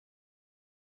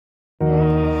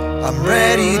I'm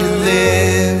ready to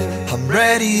live, I'm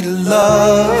ready to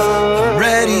love, I'm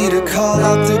ready to call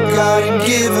out to God and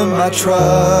give Him my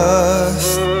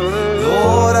trust.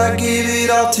 Lord, I give it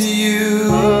all to you.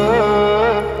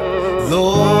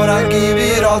 Lord, I give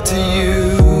it all to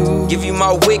you. Give you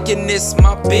my wickedness,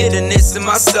 my bitterness, and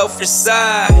my selfish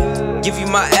side. Give you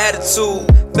my attitude,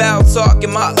 foul talk,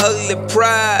 and my ugly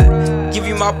pride. Give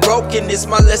you my brokenness,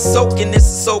 my less soakiness,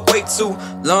 so way too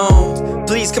long.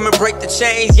 Please come and break the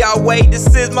chains, Yahweh,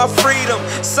 this is my freedom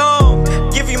song.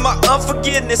 Give you my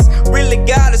unforgiveness, really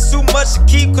God, it's too much to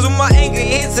keep. Cause when my anger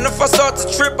hits and if I start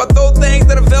to trip, I throw things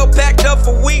that have held packed up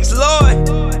for weeks. Lord,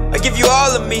 I give you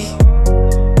all of me,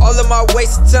 all of my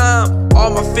wasted time, all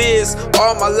my fears,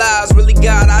 all my lies. Really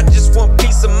God, I just want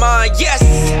peace of mind, yes.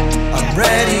 I'm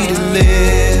ready to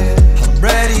live, I'm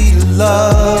ready to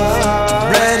love,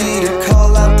 I'm ready to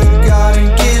call out to God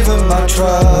and give Him my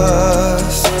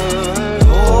trust.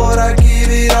 Lord, I give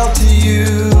it all to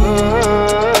you.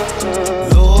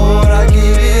 Lord, I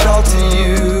give it all to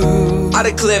you. I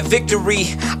declare victory,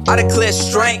 I declare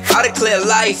strength, I declare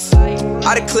life,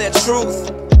 I declare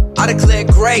truth, I declare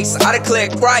grace, I declare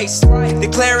Christ,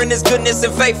 declaring His goodness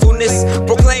and faithfulness,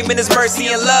 proclaiming His mercy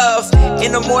and love.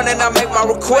 In the morning I make my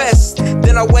request,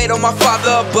 then I wait on my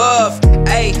Father above.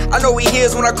 Ayy, I know He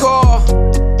hears when I call,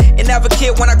 and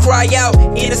advocate when I cry out.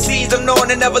 He intercedes, I'm knowing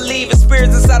to never leave. His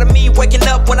spirit's inside of me, waking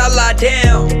up when I lie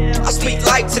down. I speak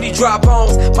life to these dry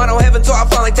bones, mine on heaven till I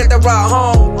finally take that ride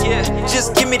home. Yeah,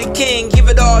 just give me the King, give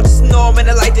it all, just know I'm in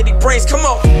the light that He brings. Come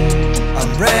on.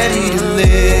 I'm ready to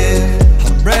live,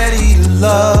 I'm ready to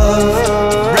love,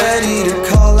 I'm ready to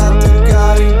call out to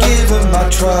God and give Him my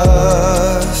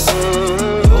trust.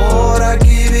 Lord, I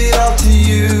give it all to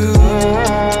you.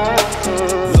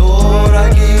 Lord, I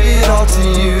give it all to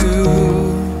you.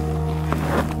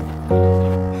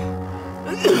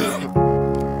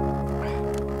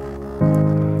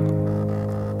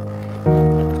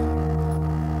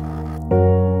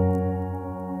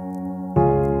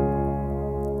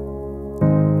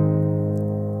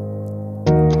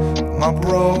 My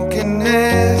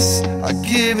brokenness, I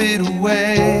give it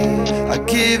away, I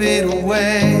give it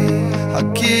away, I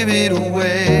give it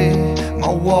away.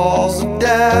 My walls of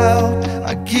doubt,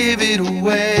 I give it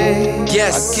away,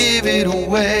 Yes. I give it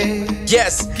away.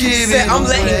 Yes, Give said it I'm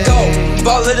letting away. go of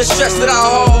all of the stress that I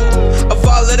hold, of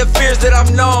all of the fears that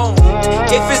I've known.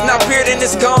 If it's not pure, then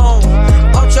it's gone.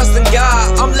 I'm trusting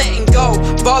God, I'm letting go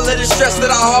of all of the stress that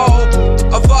I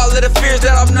hold, of all of the fears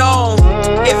that I've known.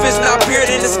 If it's not pure,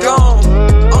 then it's gone.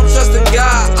 I'm trusting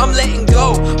God, I'm letting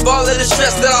go of all of the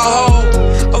stress that I hold,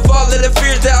 of all of the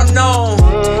fears that I've known.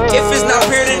 If it's not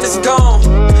pure, then it's gone.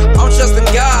 I'm trusting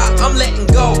God, I'm letting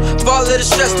go of all of the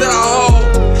stress that I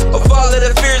hold, of all of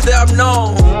the fears that I've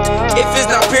known. If it's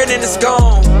not pure, then it's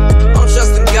gone. I'm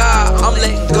trusting God, I'm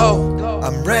letting go.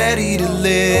 I'm ready to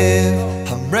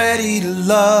live, I'm ready to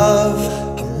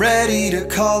love, I'm ready to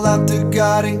call out to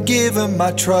God and give Him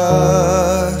my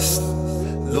trust.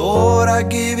 Lord, I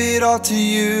give it all to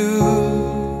you.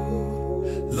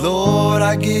 Lord,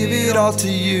 I give it all to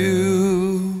you.